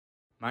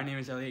My name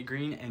is Elliot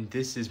Green, and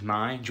this is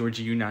my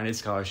Georgia United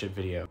Scholarship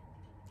video.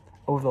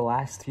 Over the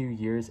last few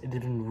years, it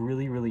has been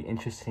really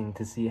interesting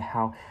to see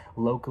how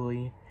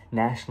locally,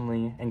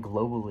 nationally, and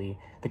globally,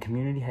 the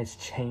community has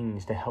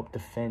changed to help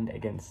defend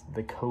against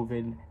the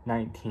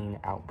COVID-19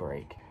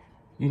 outbreak.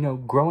 You know,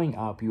 growing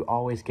up, you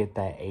always get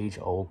that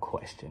age-old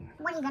question.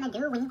 What are you gonna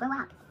do when you grow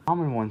up?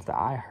 Common ones that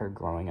I heard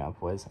growing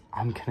up was,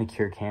 I'm gonna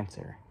cure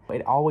cancer.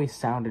 It always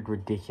sounded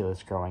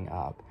ridiculous growing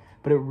up,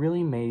 but it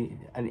really made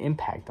an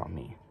impact on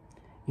me.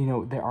 You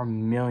know, there are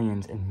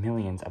millions and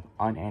millions of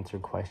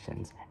unanswered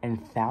questions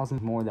and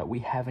thousands more that we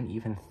haven't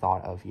even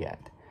thought of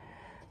yet.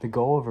 The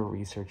goal of a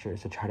researcher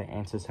is to try to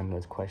answer some of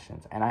those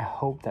questions, and I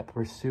hope that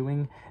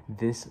pursuing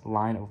this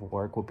line of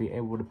work will be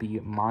able to be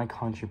my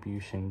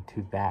contribution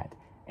to that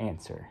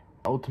answer.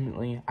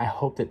 Ultimately, I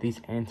hope that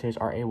these answers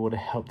are able to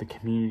help the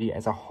community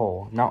as a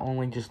whole, not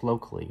only just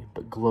locally,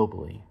 but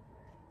globally.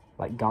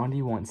 Like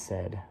Gandhi once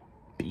said,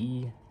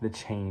 be the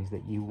change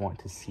that you want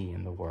to see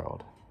in the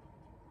world.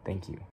 Thank you.